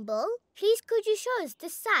Tumble, please could you show us the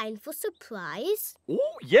sign for surprise?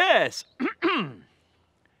 Oh, yes.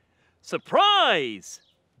 Surprise!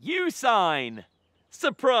 You sign.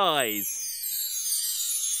 Surprise.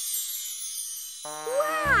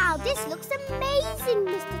 Wow, this looks amazing,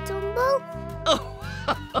 Mr Tumble. Oh,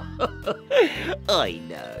 I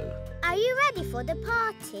know. Are you ready for the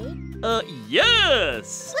party?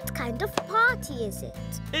 Yes. What kind of party is it?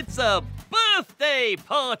 It's a birthday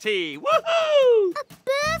party. Woohoo! A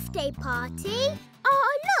birthday party?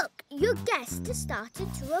 Oh, look, your guests are starting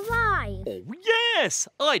to arrive. Oh, yes.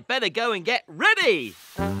 I'd better go and get ready.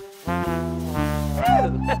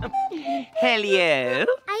 Hello.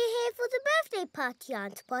 Are you here for the birthday party,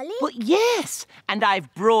 Aunt Polly? Well, yes, and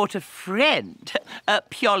I've brought a friend,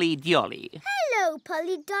 Pjolly Jolly. Hello,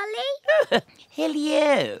 Polly Dolly.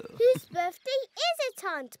 Hello. Whose birthday is it,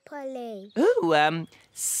 Aunt Polly? Oh,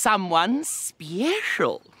 someone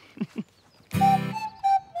special.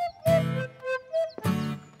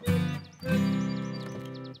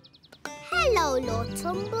 Hello, Lord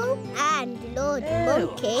Tumble and Lord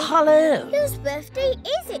Monkey. Hello. Whose birthday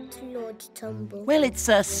is it, Lord Tumble? Well, it's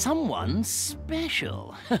someone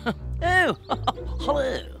special. Oh,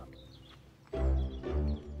 hello.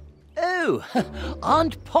 Oh, hello.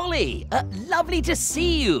 Aunt Polly. Lovely to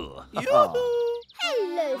see you.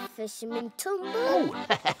 Hello, Fisherman Tumble.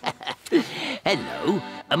 Hello.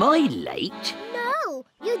 Am I late? No,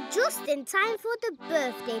 you're just in time for the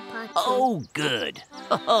birthday party. Oh, good.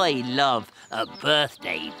 I love a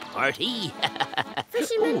birthday party.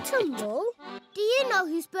 Fisherman Tumble, do you know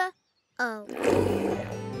whose Oh.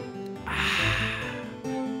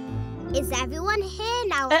 Is everyone here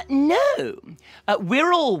now? No.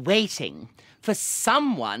 We're all waiting for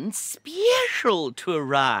someone special to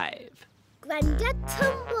arrive. Grandad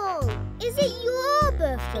Tumble, is it your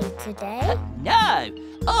birthday today? No,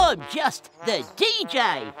 I'm just the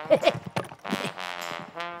DJ.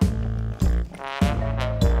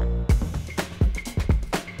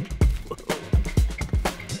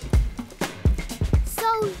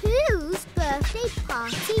 So whose birthday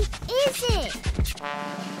party is it?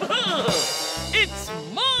 It's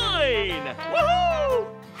mine! Woohoo!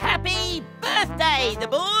 Happy birthday, the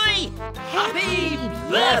boy! Happy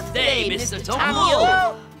birthday, Mr.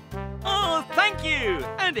 Tumble! Oh, thank you!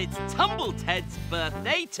 And it's Tumble Ted's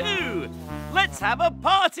birthday too! Let's have a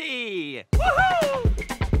party! Woohoo!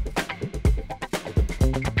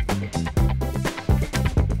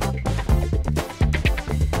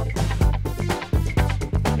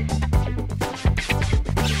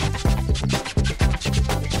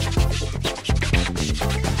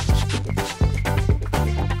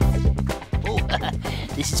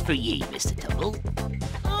 This is for you, Mr. Tumble.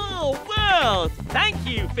 Oh, well, thank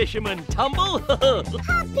you, Fisherman Tumble.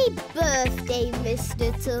 Happy birthday,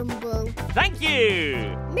 Mr. Tumble. Thank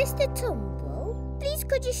you. Mr. Tumble, please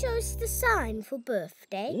could you show us the sign for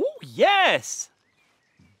birthday? Oh, yes.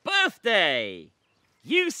 Birthday.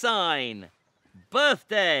 You sign.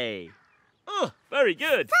 Birthday. Oh, very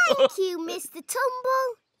good. Thank you, Mr.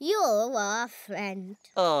 Tumble. You're our friend.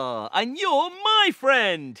 Oh, and you're my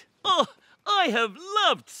friend. Oh, I have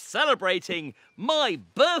loved celebrating my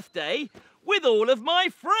birthday with all of my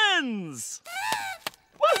friends.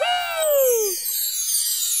 Woohoo!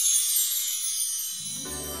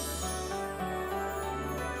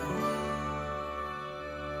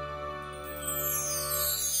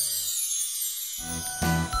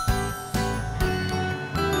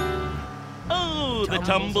 Oh, the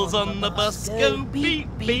tumbles on the bus go beep,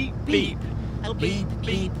 beep, beep. Beep,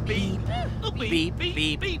 beep, beep. Oh, beep,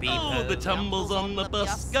 beep, beep. Oh, the tumbles on the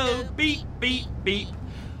bus go beep, beep, beep.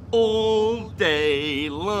 All day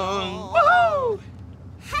long. Woohoo!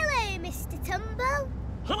 Hello, Mr. Tumble.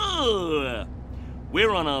 Hello!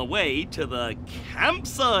 We're on our way to the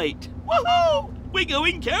campsite. Woohoo! We're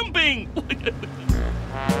going camping.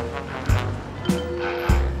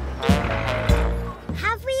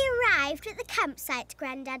 Have we arrived at the campsite,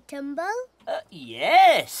 Grandad Tumble?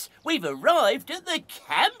 Yes, we've arrived at the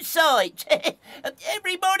campsite.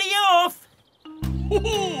 Everybody off.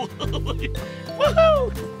 Woohoo!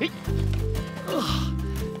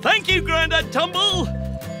 Oh, thank you, Grandad Tumble.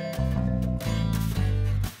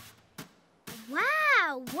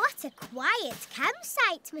 Wow, what a quiet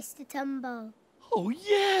campsite, Mr. Tumble. Oh,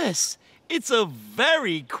 yes. It's a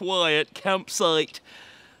very quiet campsite.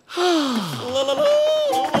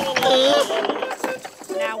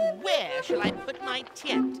 Now, where shall I put my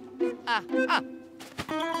tent?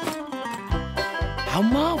 How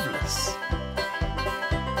marvellous.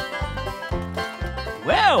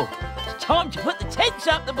 Well, it's time to put the tents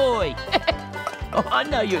up, the boy. Oh, I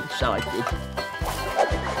know you're excited.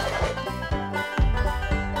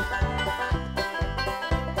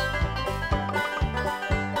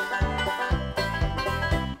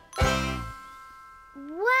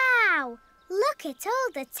 Wow, look at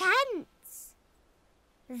all the tents.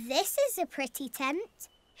 This is a pretty tent.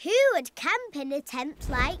 Who would camp in a tent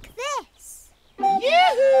like this?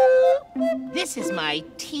 Yoo-hoo! This is my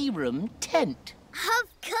tea room tent. Of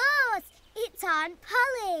course, it's Aunt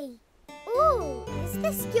Polly. Ooh, is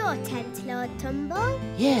this your tent, Lord Tumble?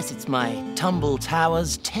 Yes, it's my Tumble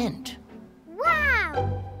Towers tent.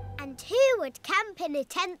 Wow! And who would camp in a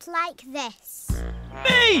tent like this?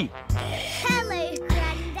 Me! Hello,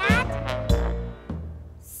 Grandad.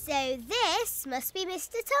 So this must be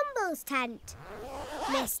Mr. Tumble's tent.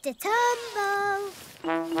 Mr. Tumble.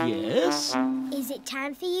 Yes? Is it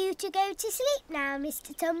time for you to go to sleep now,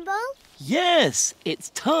 Mr. Tumble? Yes, it's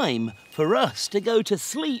time for us to go to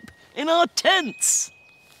sleep in our tents.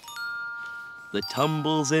 The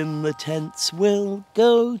tumbles in the tents will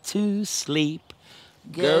go to sleep.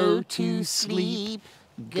 Go to sleep.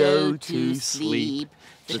 Go to sleep.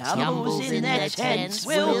 The tumbles in their tents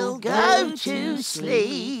will go to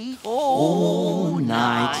sleep all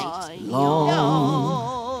night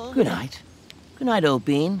long. Good night. Good night, old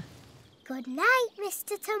bean. Good night,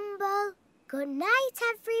 Mr Tumble. Good night,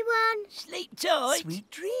 everyone. Sleep tight. Sweet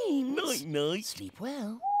dreams. Night, night. Sleep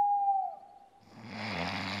well.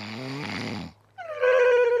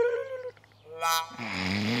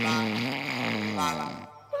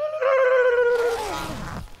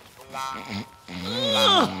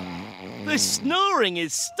 The snoring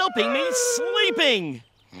is stopping me sleeping.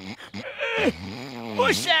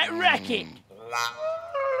 What's that racket?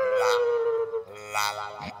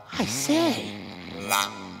 I say.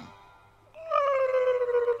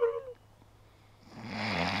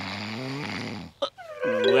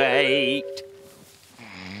 Wait.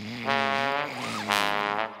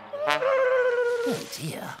 Oh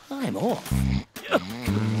dear, I'm off.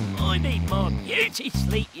 I need my beauty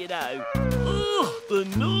sleep, you know. Oh, the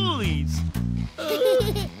noise. Where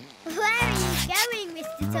are you going,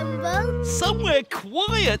 Mr Tumble? Somewhere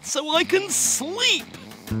quiet so I can sleep.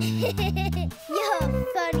 You're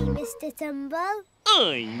funny, Mr Tumble.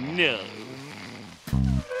 I know.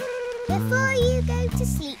 Before you go to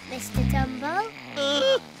sleep, Mr Tumble,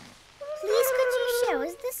 please could you show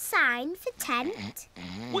us the sign for tent?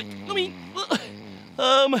 What? I mean,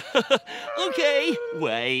 okay.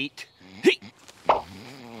 Wait.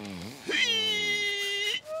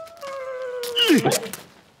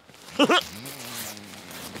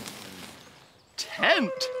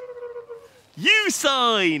 Tent. You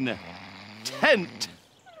sign. Tent.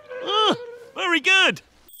 Oh, very good.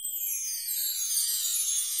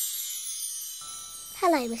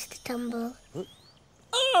 Hello, Mr Tumble.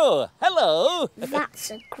 Oh, hello.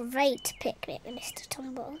 That's a great picnic, Mr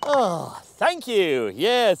Tumble. Oh, thank you.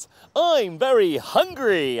 Yes, I'm very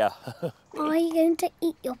hungry. Are you going to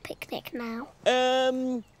eat your picnic now?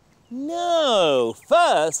 No.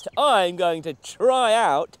 First, I'm going to try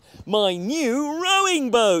out my new rowing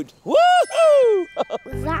boat. Woohoo!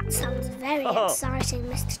 That sounds very exciting,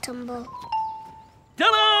 Mr Tumble.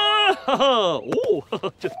 Ta-da! Oh,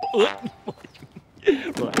 just right.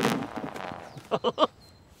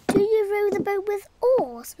 Do you row the boat with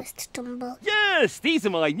oars, Mr Tumble? Yes, these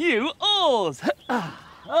are my new oars.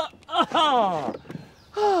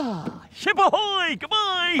 Ship ahoy!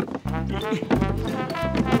 Goodbye!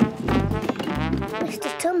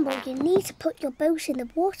 Mr Tumble, you need to put your boat in the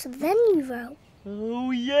water, then you row.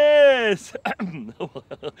 Oh, yes.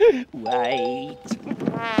 Wait.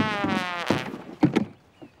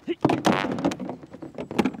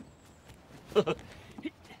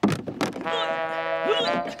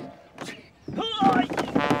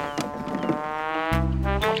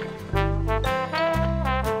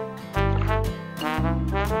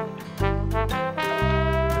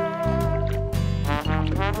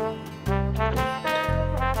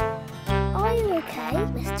 Are you okay,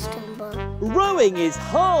 Mr Tumble? Rowing is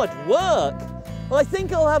hard work. I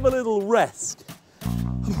think I'll have a little rest.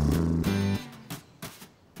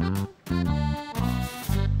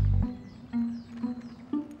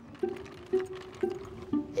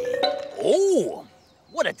 Oh,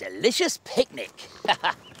 what a delicious picnic.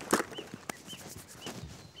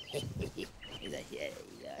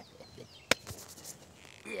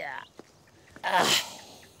 Yeah.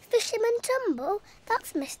 Fisherman Tumble,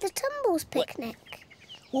 that's Mr Tumble's picnic.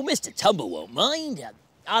 Well, Mr Tumble won't mind.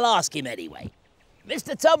 I'll ask him anyway.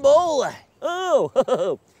 Mr Tumble!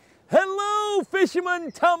 Oh, hello,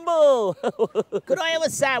 Fisherman Tumble. Could I have a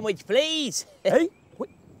sandwich, please? Hey,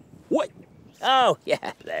 what? Oh,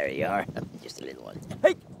 yeah, there you are. Just a little one.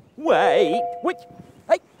 Hey, wait,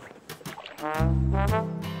 hey.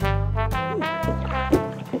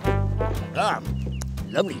 Ah,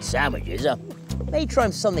 lovely sandwiches. May try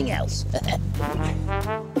something else.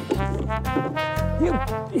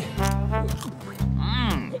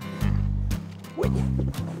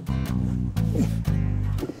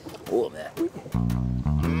 Oh, man.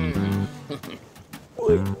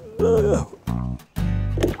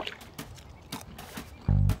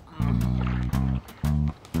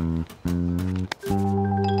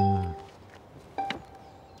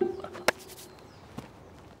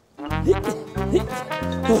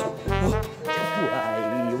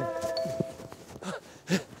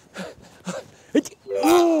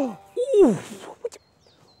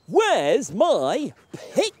 Where's my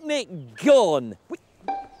picnic gone?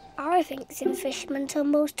 I think it's in Fisherman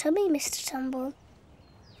Tumble's tummy, Mr Tumble.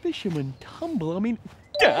 Fisherman Tumble? I mean,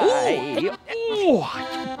 die!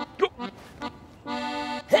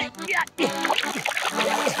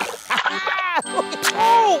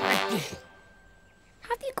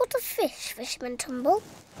 Have you got a fish, Fisherman Tumble?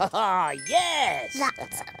 Ah, yes!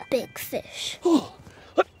 That's a big fish.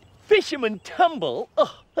 Fisherman Tumble?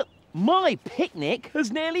 Oh, my picnic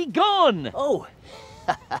has nearly gone. Oh,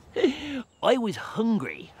 I was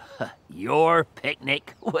hungry. Your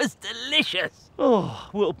picnic was delicious. Oh,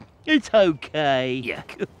 well, it's okay. Yeah.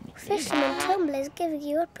 Fisherman Tumble is giving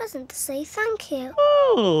you a present to say thank you.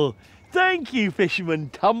 Oh, thank you, Fisherman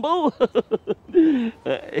Tumble.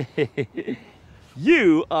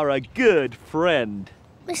 You are a good friend.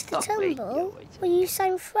 Mr Tumble, will you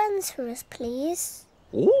sign friends for us, please?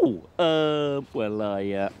 Oh, well,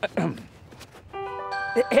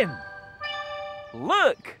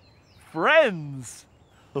 Look, friends.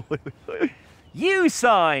 You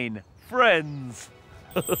sign friends.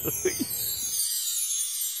 What's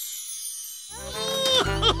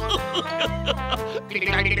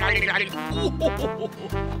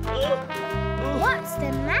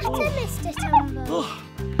the matter, Mr Tumble?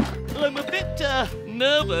 I'm a bit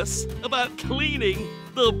nervous about cleaning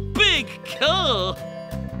the big car.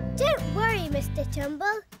 Don't worry, Mr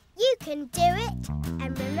Tumble. You can do it.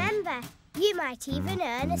 And remember, you might even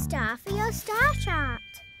earn a star for your star chart.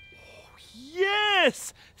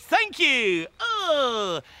 Yes, thank you.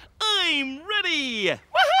 Oh, I'm ready.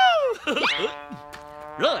 Woohoo!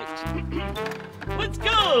 Right, let's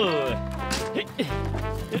go.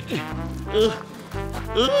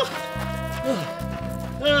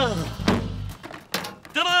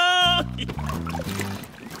 Ta-da!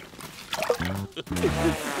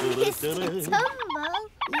 Mr Tumble,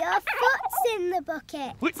 your foot's in the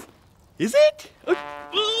bucket. Wait, is it?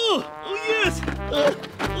 Oh yes. Oh,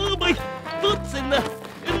 my foot's in the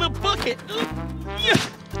bucket. Yeah.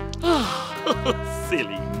 Oh,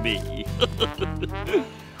 silly me.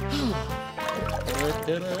 Oh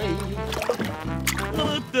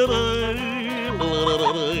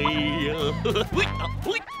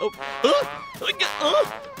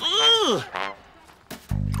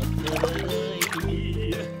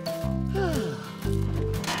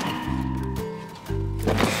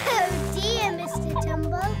dear, Mr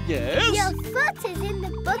Tumble. Yes? Your foot is in the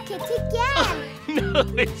bucket again. No,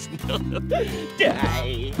 it's not.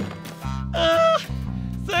 Die.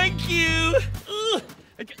 Thank you.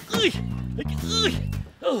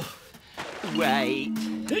 Oh, wait.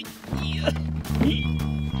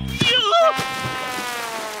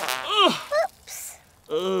 Oops.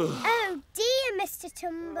 Oh dear, Mr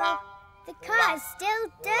Tumble. The car's still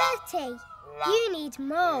dirty. You need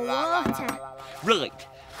more water. Right,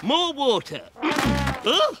 more water.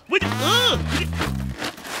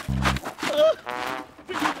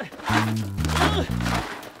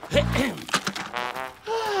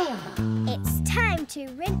 It's time to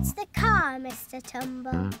rinse the car, Mr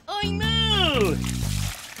Tumble. I know.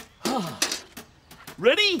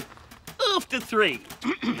 Ready? After 3.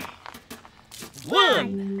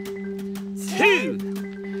 1, 2,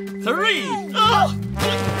 3. Oh!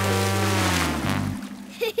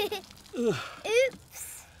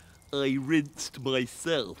 Oops. I rinsed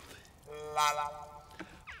myself.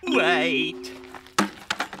 Wait.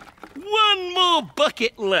 1 more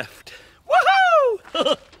bucket left.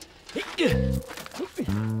 Woohoo!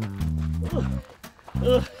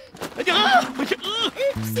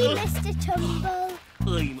 Oopsie, Mr Tumble.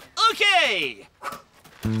 I'm okay.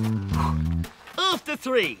 After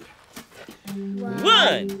 3.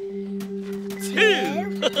 1,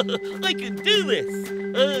 2. I can do this.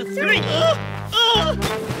 3.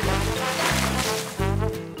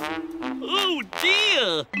 Oh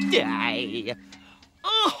dear. Die.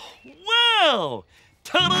 Oh, wow.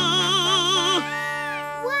 Ta-da!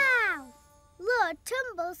 Wow! Lord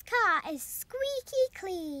Tumble's car is squeaky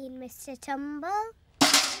clean, Mr Tumble.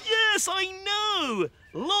 Yes, I know.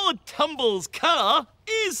 Lord Tumble's car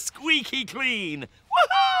is squeaky clean.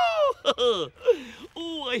 Woohoo!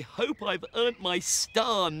 Oh, I hope I've earned my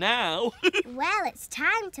star now. Well, it's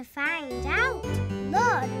time to find out.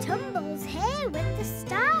 Lord Tumble's here with the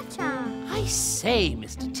star chart. I say,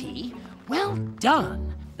 Mr. T, well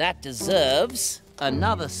done. That deserves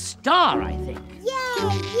another star, I think. Yay,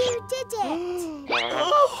 you did it.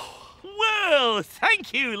 Oh, well,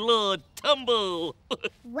 thank you, Lord Tumble.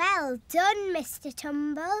 Well done, Mr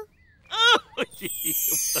Tumble. Oh,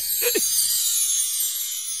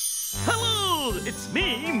 hello, it's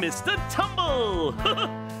me, Mr. Tumble.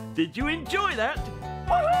 Did you enjoy that?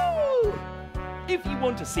 Woohoo! If you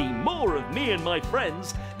want to see more of me and my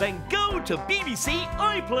friends, then go to BBC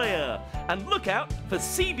iPlayer and look out for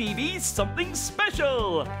CBeebies Something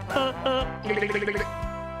Special.